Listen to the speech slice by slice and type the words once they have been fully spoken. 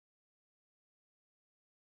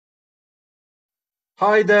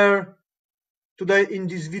Hi there. Today in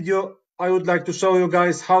this video I would like to show you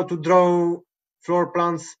guys how to draw floor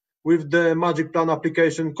plans with the MagicPlan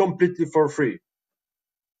application completely for free.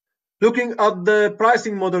 Looking at the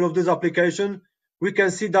pricing model of this application, we can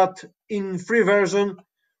see that in free version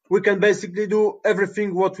we can basically do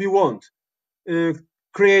everything what we want.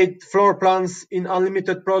 Create floor plans in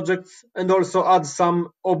unlimited projects and also add some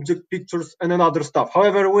object pictures and another stuff.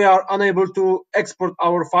 However, we are unable to export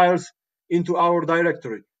our files into our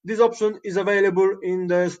directory. This option is available in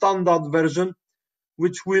the standard version,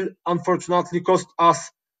 which will unfortunately cost us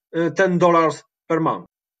 $10 per month.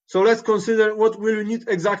 So let's consider what we'll need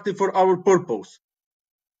exactly for our purpose.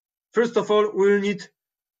 First of all, we'll need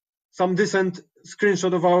some decent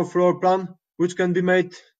screenshot of our floor plan, which can be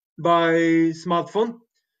made by smartphone.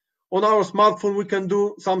 On our smartphone, we can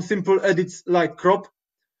do some simple edits like crop.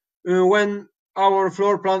 When our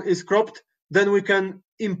floor plan is cropped, then we can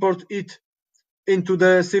import it into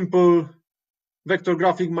the simple vector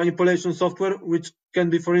graphic manipulation software, which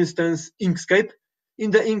can be, for instance, Inkscape.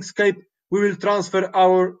 In the Inkscape, we will transfer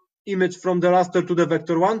our image from the raster to the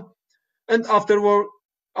vector one, and afterward,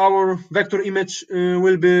 our vector image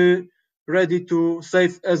will be ready to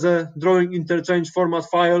save as a drawing interchange format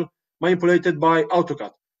file manipulated by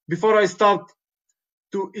AutoCAD. Before I start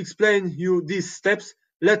to explain you these steps,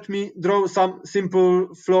 let me draw some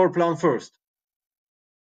simple floor plan first.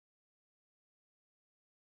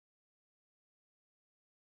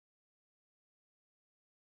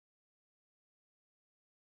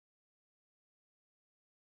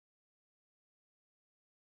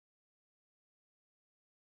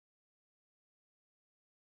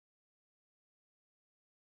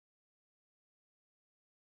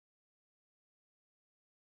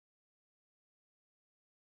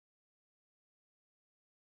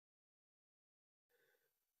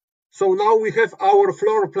 So now we have our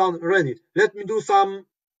floor plan ready. Let me do some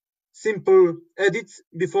simple edits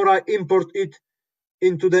before I import it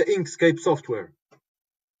into the Inkscape software.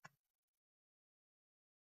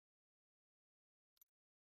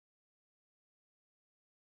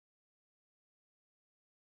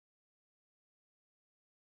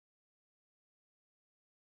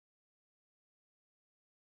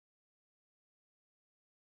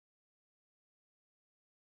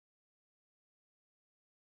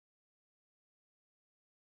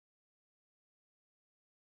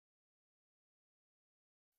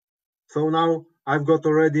 So now I've got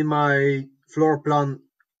already my floor plan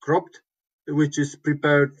cropped, which is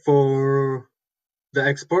prepared for the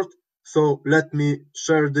export. So let me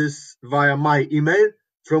share this via my email,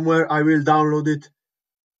 from where I will download it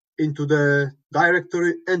into the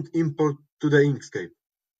directory and import to the Inkscape.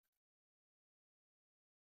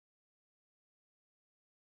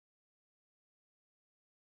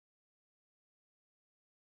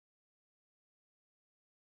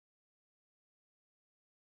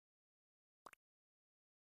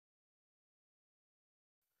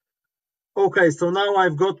 Okay, so now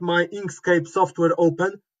I've got my Inkscape software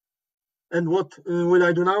open, and what will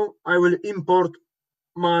I do now? I will import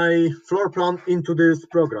my floor plan into this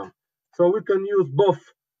program. So we can use both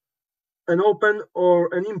an open or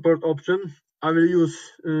an import option. I will use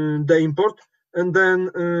the import, and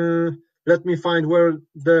then let me find where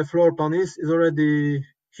the floor plan is. It's already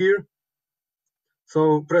here.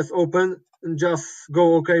 So press open and just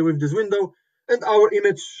go OK with this window, and our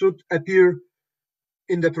image should appear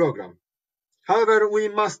in the program. However, we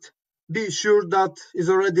must be sure that it's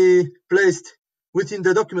already placed within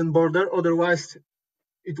the document border, otherwise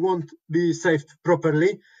it won't be saved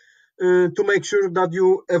properly. To make sure that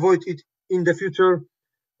you avoid it in the future,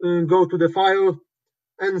 go to the file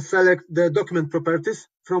and select the document properties,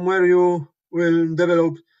 from where you will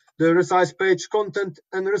develop the resize page content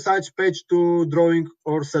and resize page to drawing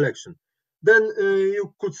or selection. Then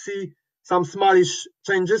you could see some smallish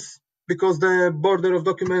changes because the border of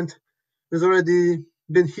document has already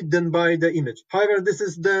been hidden by the image. However, this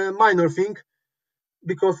is the minor thing,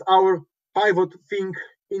 because our pivot thing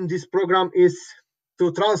in this program is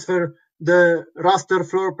to transfer the raster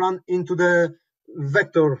floor plan into the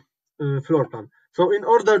vector floor plan. So in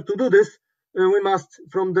order to do this, we must,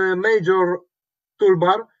 from the major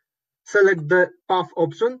toolbar, select the path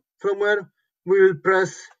option, from where we will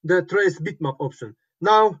press the trace bitmap option.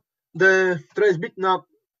 Now the trace bitmap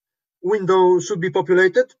window should be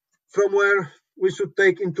populated, from where we should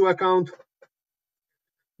take into account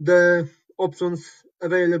the options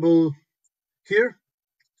available here.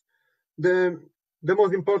 The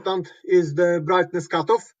most important is the brightness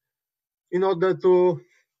cutoff. In order to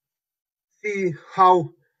see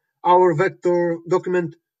how our vector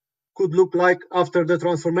document could look like after the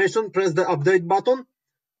transformation, press the update button,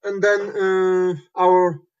 and then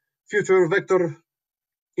our future vector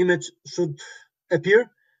image should appear.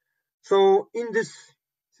 So in this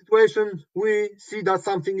situation, we see that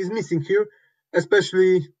something is missing here,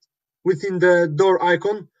 especially within the door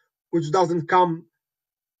icon, which doesn't come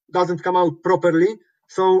out properly.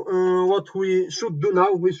 So what we should do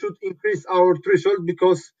now, we should increase our threshold,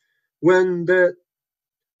 because when the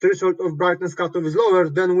threshold of brightness cutoff is lower,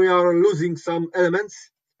 then we are losing some elements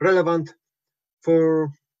relevant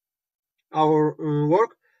for our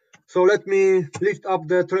work. So let me lift up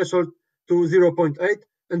the threshold to 0.8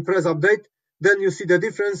 and press update. Then you see the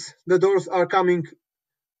difference. The doors are coming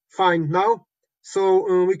fine now.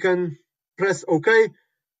 So we can press OK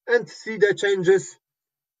and see the changes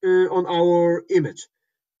on our image.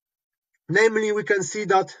 Namely, we can see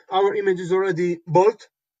that our image is already bold.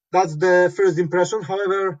 That's the first impression.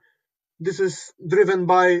 However, this is driven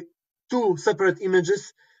by two separate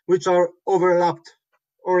images which are overlapped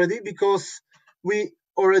already, because we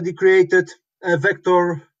already created a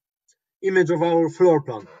vector image of our floor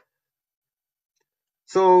plan.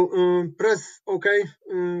 So press OK,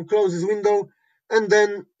 close this window, and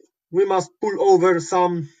then we must pull over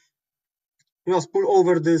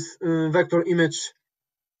this vector image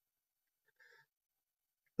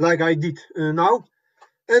like I did now,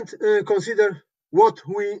 and consider what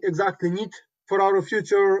we exactly need for our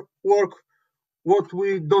future work, what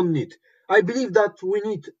we don't need. I believe that we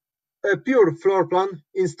need a pure floor plan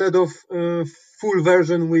instead of a full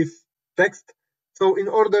version with text. So in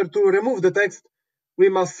order to remove the text, we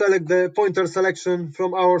must select the pointer selection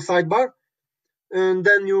from our sidebar, and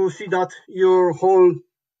then you see that your whole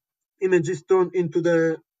image is turned into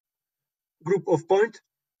the group of points.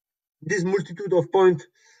 This multitude of points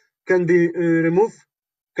can be removed,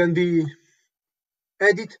 can be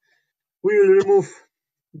edited. We will remove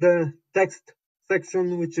the text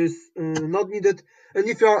section which is not needed, and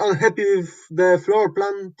if you are unhappy with the floor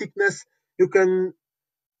plan thickness, you can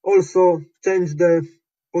also change the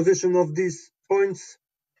position of these points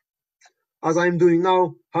as I'm doing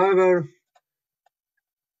now. However,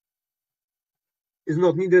 is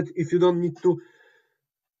not needed if you don't need to.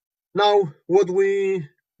 Now what we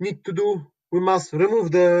need to do, we must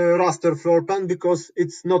remove the raster floor plan because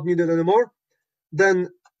it's not needed anymore. Then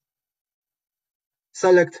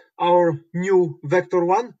select our new vector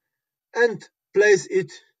one and place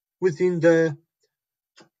it within the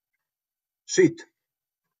sheet.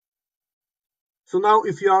 So now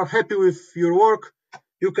if you are happy with your work,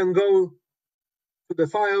 you can go to the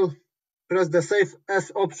file, press the Save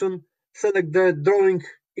As option, select the drawing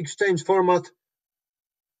exchange format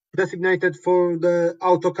designated for the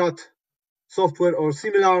AutoCAD software or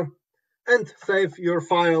similar, and save your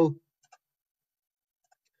file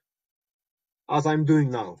as I'm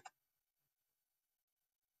doing now.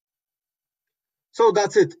 So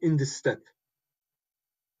that's it in this step.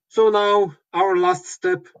 So now our last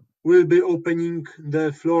step will be opening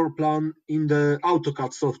the floor plan in the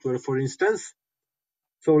AutoCAD software, for instance.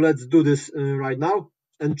 So let's do this right now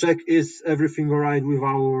and check is everything all right with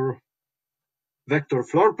our vector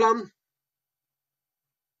floor plan.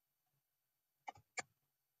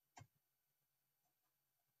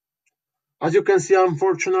 As you can see,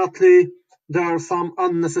 unfortunately, there are some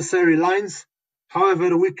unnecessary lines.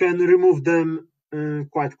 However, we can remove them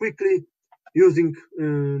quite quickly using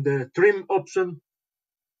the trim option.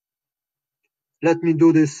 Let me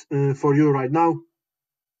do this for you right now.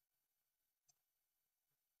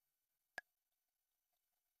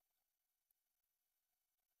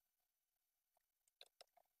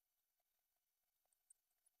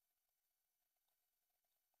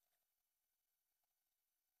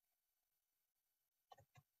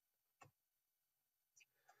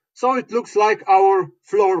 So it looks like our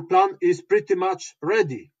floor plan is pretty much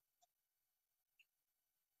ready.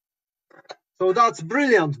 So that's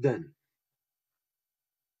brilliant then.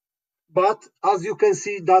 But as you can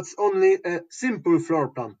see, that's only a simple floor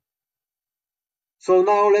plan. So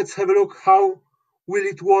now let's have a look how will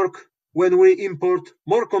it work when we import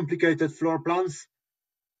more complicated floor plans,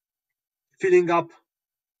 filling up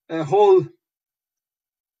a whole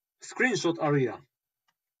screenshot area.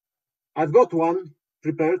 I've got one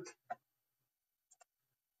prepared.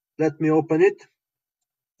 Let me open it.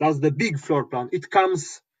 That's the big floor plan. It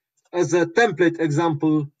comes as a template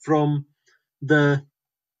example from the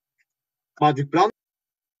MagicPlan.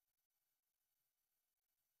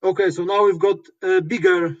 Okay, so now we've got a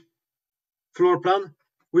bigger floor plan,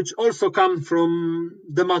 which also comes from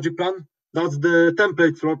the MagicPlan. That's the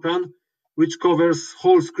template floor plan, which covers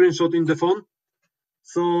whole screenshot in the phone.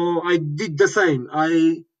 So I did the same.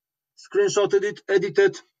 I screenshotted it,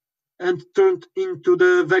 edited, and turned into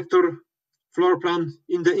the vector floor plan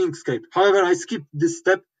in the Inkscape. However, I skipped this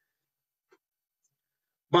step,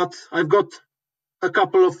 but I've got a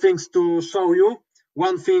couple of things to show you.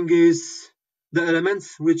 One thing is the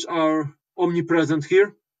elements, which are omnipresent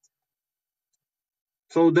here.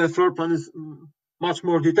 So the floor plan is much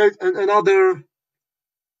more detailed. And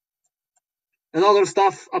another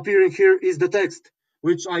stuff appearing here is the text,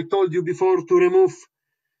 which I told you before to remove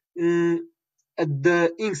at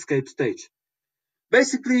the Inkscape stage.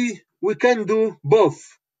 Basically, we can do both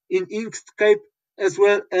in Inkscape as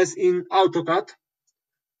well as in AutoCAD.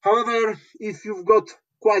 However, if you've got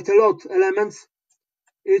quite a lot of elements,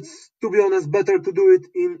 it's, to be honest, better to do it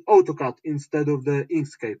in AutoCAD instead of the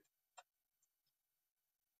Inkscape.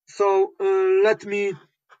 So let me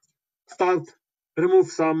start remove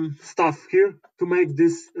some stuff here to make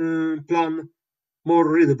this plan more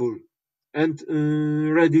readable and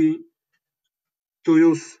ready to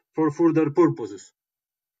use for further purposes.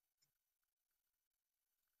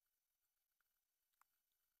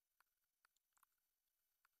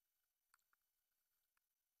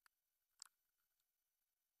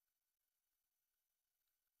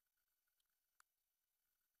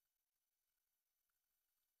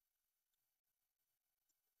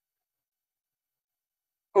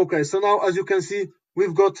 Okay, so now as you can see,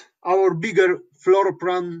 we've got our bigger floor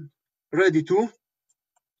plan ready too.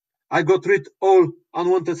 I got rid all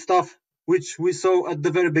unwanted stuff which we saw at the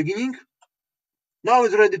very beginning. Now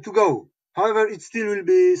it's ready to go. However, it still will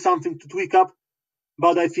be something to tweak up,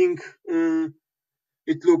 but I think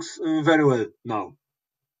it looks very well now.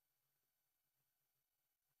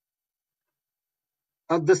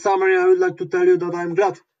 At the summary, I would like to tell you that I'm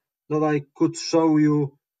glad that I could show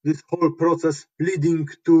you this whole process leading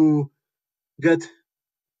to get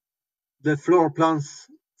the floor plans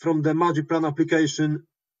from the MagicPlan application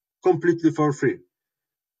completely for free.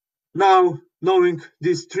 Now, knowing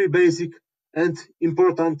these three basic and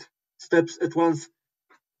important steps at once,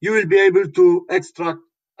 you will be able to extract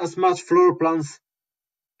as much floor plans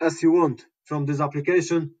as you want from this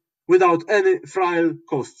application without any trial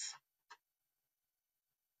costs.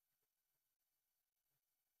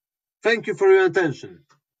 Thank you for your attention.